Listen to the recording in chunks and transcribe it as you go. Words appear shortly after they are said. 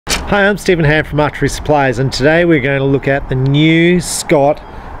Hi, I'm Stephen Hand from Archery Supplies, and today we're going to look at the new Scott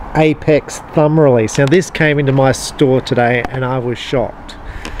Apex thumb release. Now this came into my store today and I was shocked.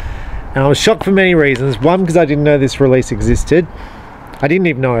 And I was shocked for many reasons. One, because I didn't know this release existed. I didn't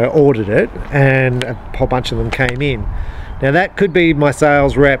even know I ordered it, and a whole bunch of them came in. Now that could be my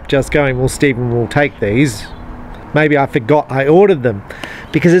sales rep just going, well, Stephen will take these. Maybe I forgot I ordered them,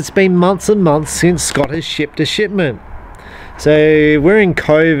 because it's been months and months since Scott has shipped a shipment. So we're in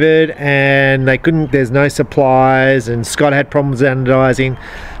COVID and there's no supplies, and Scott had problems anodizing.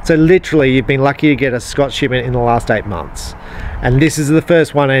 So literally you've been lucky to get a Scott shipment in the last 8 months. And this is the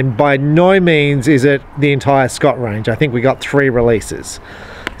first one, and by no means is it the entire Scott range. I think we got 3 releases.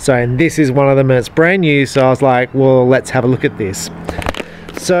 So, and this is one of them, and it's brand new, so I was like, well, let's have a look at this.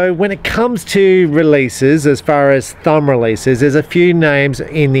 So when it comes to releases, as far as thumb releases, there's a few names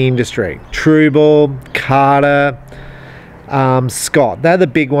in the industry. Trueball, Carter, Scott, they're the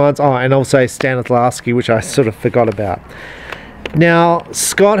big ones. Oh, and also Stanislavski, which I sort of forgot about. Now,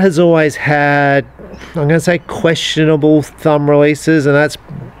 Scott has always had, I'm going to say, questionable thumb releases, and that's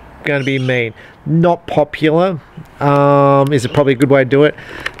going to be mean. Not popular is probably a good way to do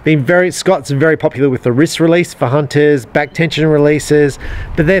it. Scott's very popular with the wrist release for hunters, back tension releases,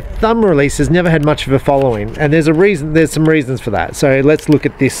 but their thumb releases never had much of a following, and there's some reasons for that. So let's look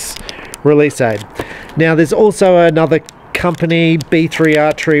at this release aid. Now there's also another company, B3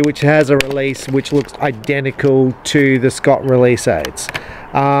 Archery, which has a release which looks identical to the Scott release aids,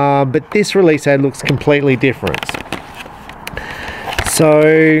 but this release aid looks completely different.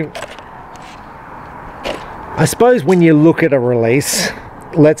 So I suppose when you look at a release,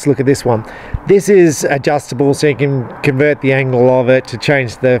 let's look at this one. This is adjustable, so you can convert the angle of it to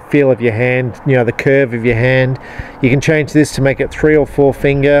change the feel of your hand, you know, the curve of your hand. You can change this to make it 3 or 4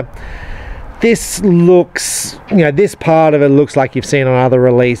 finger. This looks, you know, this part of it looks like you've seen on other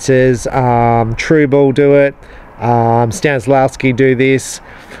releases. Trueball do it, Stanislavski do this,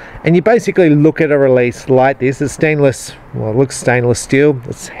 and you basically look at a release like this. It's stainless, well, it looks stainless steel.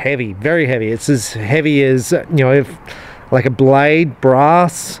 It's heavy, very heavy. It's as heavy as, you know, like a blade,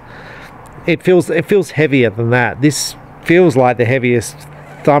 brass. It feels heavier than that. This feels like the heaviest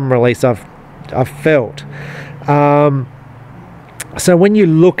thumb release I've felt. So when you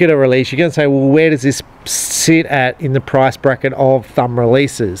look at a release, you're going to say, well, where does this sit at in the price bracket of thumb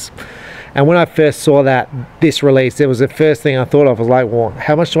releases? And when I first saw this release, it was the first thing I thought of. I was like, well,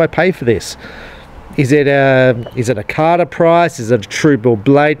 how much do I pay for this? Is it a Carter price? Is it a Trueball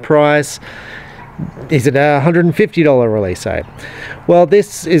blade price? Is it a $150 release aid? Well,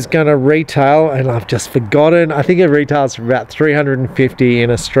 this is going to retail, and I've just forgotten, I think it retails for about $350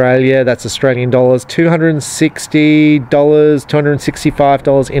 in Australia. That's Australian dollars. $260,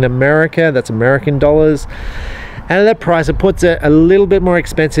 $265 in America. That's American dollars. And at that price, it puts it a little bit more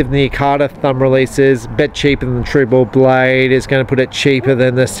expensive than the Carter thumb releases, a bit cheaper than the Trueball blade. It's going to put it cheaper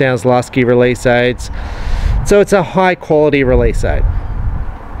than the Stanislavski release aids. So it's a high quality release aid.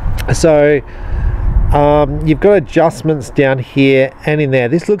 So you've got adjustments down here and in there.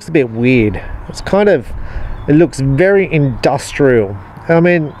 This looks a bit weird. It looks very industrial. I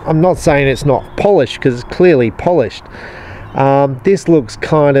mean, I'm not saying it's not polished, because it's clearly polished. This looks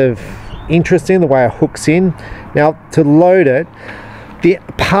kind of interesting, the way it hooks in. Now, to load it, the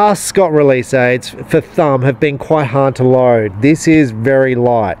past Scott release aids for thumb have been quite hard to load. This is very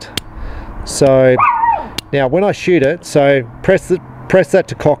light. So now when I shoot it, so press that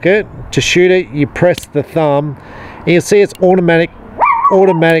to cock it. To shoot it, you press the thumb, and you'll see it's automatic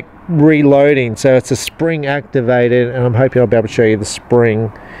reloading. So it's a spring activated, and I'm hoping I'll be able to show you the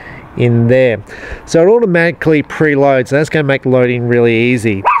spring in there. So it automatically preloads, and that's going to make loading really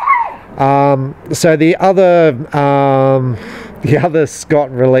easy. So the other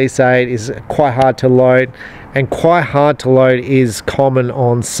Scott release aid is quite hard to load, and quite hard to load is common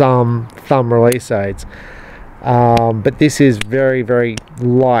on some thumb release aids. But this is very, very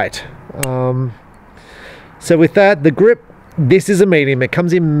light. So with that, the grip, this is a medium. It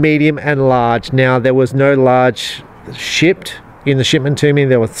comes in medium and large. Now, there was no large shipped in the shipment to me.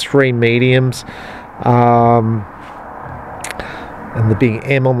 There were 3 mediums, and the big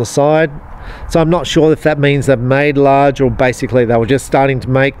M on the side. So I'm not sure if that means they've made large, or basically they were just starting to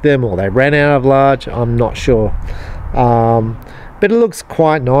make them, or they ran out of large. I'm not sure, but it looks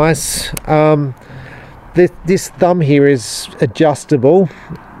quite nice. This thumb here is adjustable,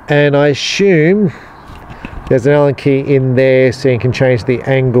 and I assume there's an Allen key in there, so you can change the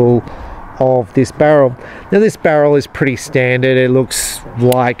angle of this barrel. Now this barrel is pretty standard. It looks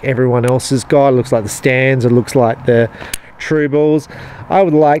like everyone else's got. It looks like the stands. It looks like the Trueballs. I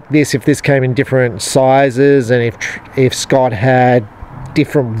would like this if this came in different sizes, and if Scott had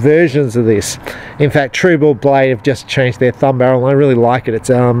different versions of this. In fact, Truebill Blade have just changed their thumb barrel and I really like it. It's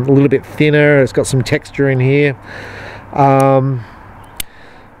a little bit thinner, it's got some texture in here.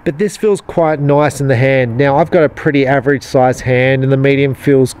 But this feels quite nice in the hand. Now I've got a pretty average size hand and the medium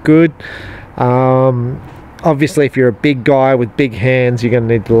feels good. Obviously if you're a big guy with big hands you're going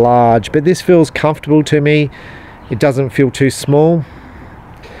to need the large, but this feels comfortable to me. It doesn't feel too small.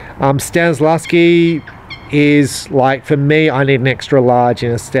 Stanislavski is like, for me, I need an extra large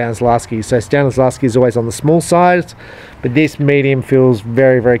in a Stanislavski. So Stanislavski is always on the small side, but this medium feels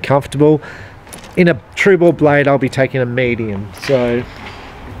very, very comfortable. In a Truebill Blade I'll be taking a medium. So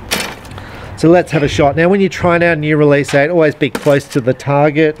let's have a shot. Now when you're trying out a new release 8, always be close to the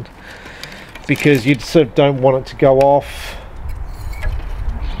target because you sort of don't want it to go off.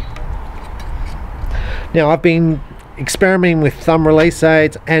 Now I've been experimenting with thumb release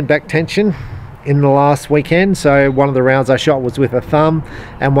aids and back tension in the last weekend. So one of the rounds I shot was with a thumb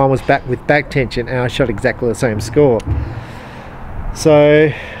and one was with back tension, and I shot exactly the same score.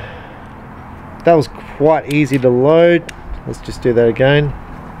 So that was quite easy to load. Let's just do that again.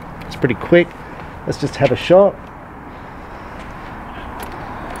 It's pretty quick. Let's just have a shot.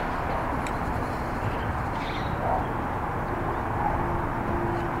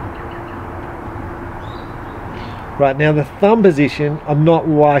 Right, now the thumb position, I'm not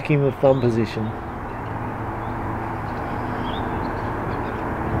liking the thumb position.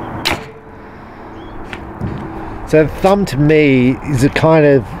 So the thumb to me is a kind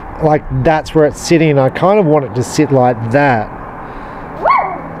of like, that's where it's sitting. I kind of want it to sit like that.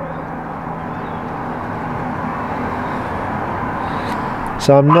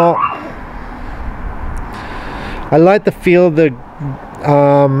 So I'm not, I like the feel of the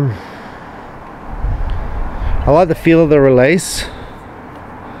release.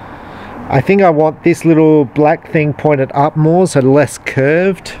 I think I want this little black thing pointed up more, so less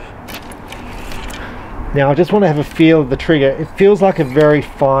curved. Now I just want to have a feel of the trigger. It feels like a very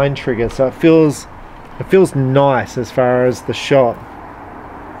fine trigger, so it feels nice as far as the shot.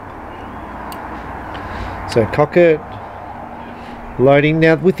 So cock it, loading.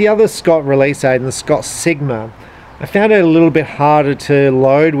 Now with the other Scott release aid and the Scott Sigma, I found it a little bit harder to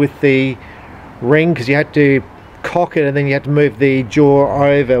load with the ring because you had to cock it and then you had to move the jaw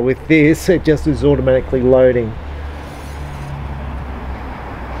over. With this, it just is automatically loading.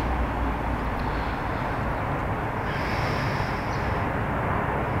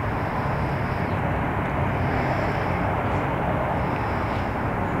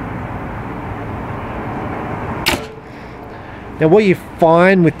 Now what you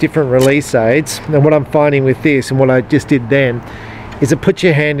find with different release aids, and what I'm finding with this and what I just did then, is it puts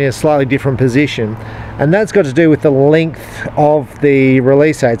your hand in a slightly different position, and that's got to do with the length of the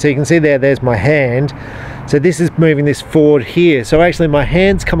release aid. So you can see there's my hand, so this is moving this forward here, so actually my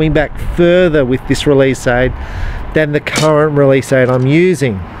hand's coming back further with this release aid than the current release aid I'm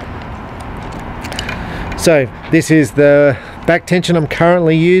using. So this is the back tension I'm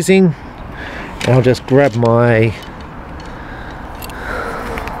currently using, and I'll just grab my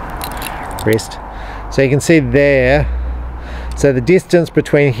wrist. So you can see there, so the distance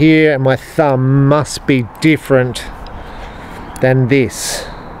between here and my thumb must be different than this.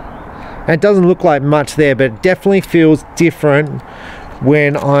 And it doesn't look like much there, but it definitely feels different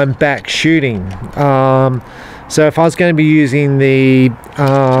when I'm back shooting. So if I was going to be using the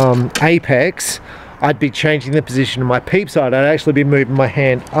Apex, I'd be changing the position of my peep sight. I'd actually be moving my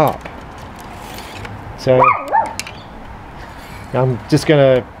hand up. So I'm just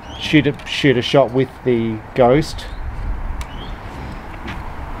going to shoot a shot with the Ghost.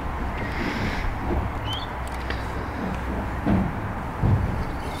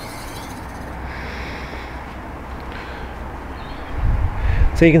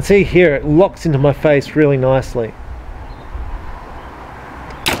 So you can see here it locks into my face really nicely.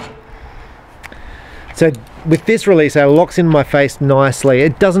 So with this release it locks into my face nicely.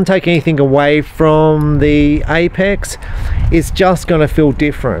 It doesn't take anything away from the Apex. It's just going to feel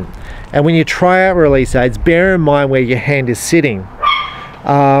different. And when you try out release aids, bear in mind where your hand is sitting.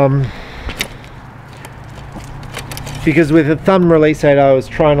 Because with the thumb release aid I was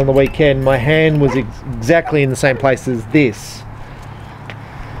trying on the weekend, my hand was exactly in the same place as this.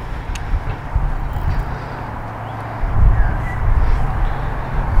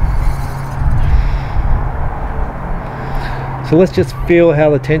 So let's just feel how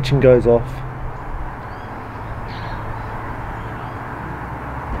the tension goes off.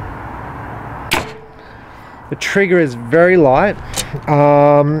 The trigger is very light.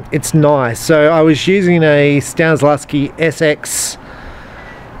 It's nice. So I was using a Stanislavski SX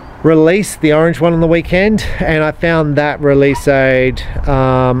release, the orange one, on the weekend, and I found that release aid,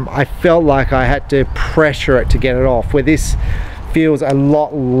 I felt like I had to pressure it to get it off, where this feels a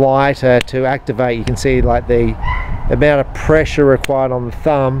lot lighter to activate. You can see like the amount of pressure required on the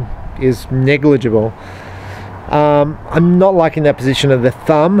thumb is negligible. I'm not liking that position of the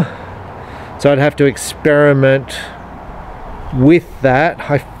thumb, so I'd have to experiment with that.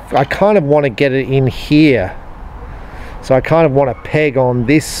 I kind of want to get it in here, so I kind of want to peg on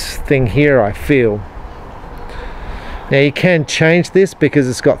this thing here, I feel. Now you can change this because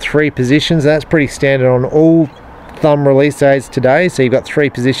it's got 3 positions. That's pretty standard on all thumb release aids today, so you've got 3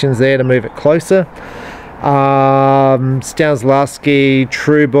 positions there to move it closer. Stanislavski,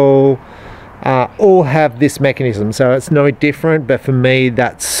 Trueball, all have this mechanism, so it's no different, but for me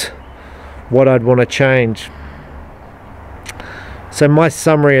that's what I'd want to change. So my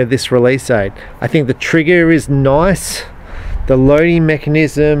summary of this release aid: I think the trigger is nice, the loading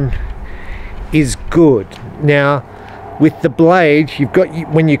mechanism is good. Now with the blade, you've got,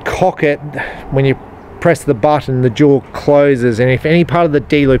 when you cock it, when you press the button, the jaw closes, and if any part of the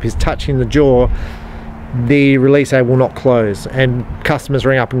D-loop is touching the jaw, the release aid will not close, and customers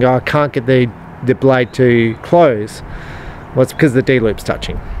ring up and go, I can't get the blade to close. Well, it's because the D-loop's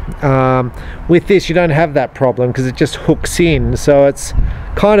touching. With this you don't have that problem because it just hooks in, so it's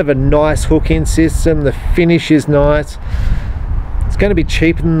kind of a nice hook-in system. The finish is nice. It's going to be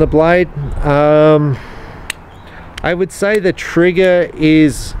cheaper than the blade. I would say the trigger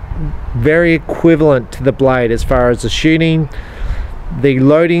is very equivalent to the blade as far as the shooting. The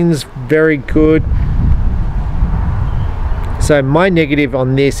loading's very good. So my negative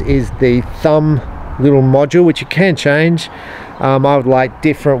on this is the thumb little module, which you can change. I would like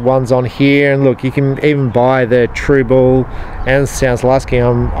different ones on here, and look, you can even buy the Trueball and Stanislavski.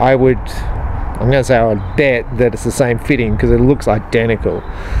 I'm going to say I would bet that it's the same fitting because it looks identical.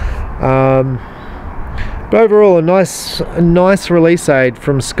 But overall, a nice release aid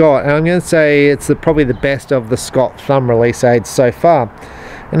from Scott, and I'm going to say it's probably the best of the Scott thumb release aids so far.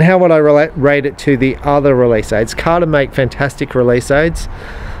 And how would I rate it to the other release aids? Carter make fantastic release aids.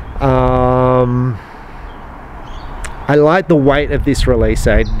 I like the weight of this release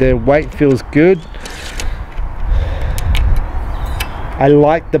aid. The weight feels good. I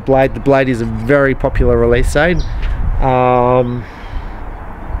like the blade. The blade is a very popular release aid.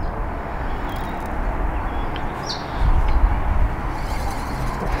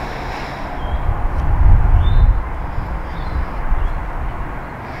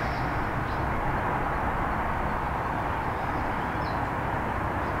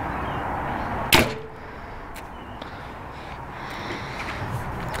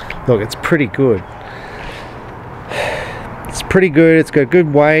 Look, it's pretty good. It's pretty good. It's got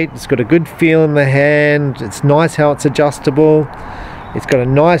good weight. It's got a good feel in the hand. It's nice how it's adjustable. It's got a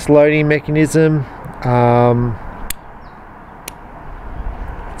nice loading mechanism.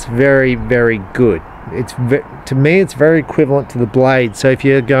 It's very, very good. To me, it's very equivalent to the blade. So if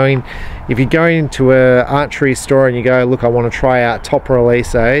you're going into a archery store and you go, look, I want to try out top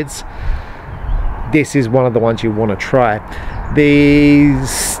release aids, this is one of the ones you want to try. The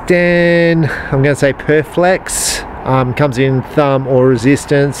Stan, I'm going to say Perflex, comes in thumb or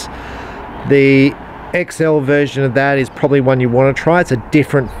resistance. The XL version of that is probably one you want to try. It's a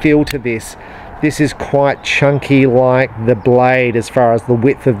different feel to this. This is quite chunky like the blade as far as the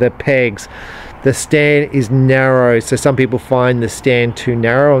width of the pegs. The stand is narrow, so some people find the stand too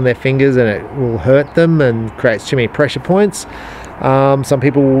narrow on their fingers and it will hurt them and creates too many pressure points. Some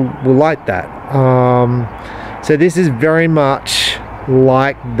people will like that. So this is very much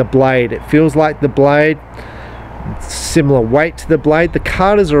like the blade. It feels like the blade. It's similar weight to the blade. The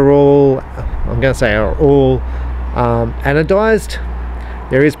Carters are all, I'm going to say, are all anodized.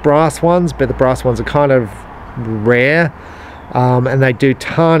 There is brass ones, but the brass ones are kind of rare, and they do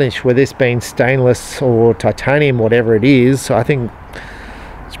tarnish, with this being stainless or titanium, whatever it is. So I think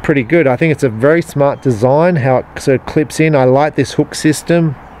it's pretty good. I think it's a very smart design, how it sort of clips in. I like this hook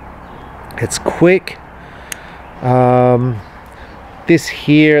system. It's quick. This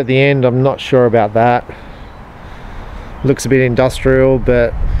here at the end, I'm not sure about that. Looks a bit industrial,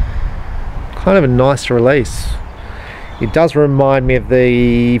 but kind of a nice release. It does remind me of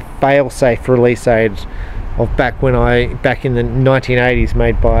the fail-safe release aid of back in the 1980s,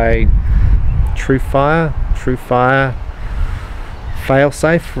 made by Truefire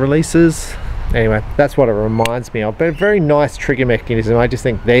fail-safe releases. Anyway, that's what it reminds me of, but a very nice trigger mechanism. I just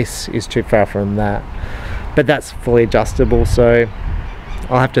think this is too far from that, but that's fully adjustable, so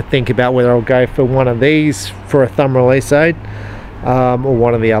I'll have to think about whether I'll go for one of these for a thumb release aid, or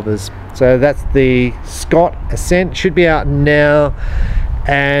one of the others. So that's the Scott Ascent. Should be out now,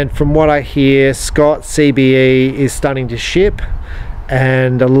 And from what I hear, Scott CBE is starting to ship,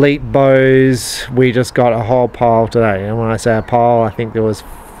 and Elite bows, we just got a whole pile today. And when I say a pile, I think there was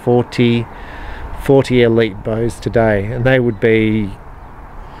 40 Elite bows today, and they would be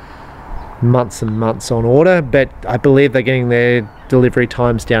months and months on order, but I believe they're getting their delivery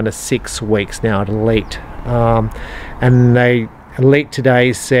times down to 6 weeks now at Elite. And Elite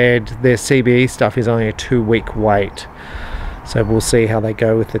today said their CBE stuff is only a 2-week wait, so we'll see how they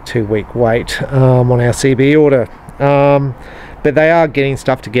go with the 2-week wait on our CBE order. But they are getting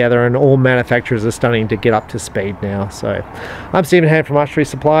stuff together, and all manufacturers are starting to get up to speed now. So I'm Stephen Hand from Archery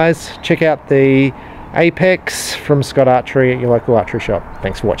Supplies. Check out the Apex from Scott Archery at your local archery shop.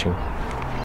 Thanks for watching.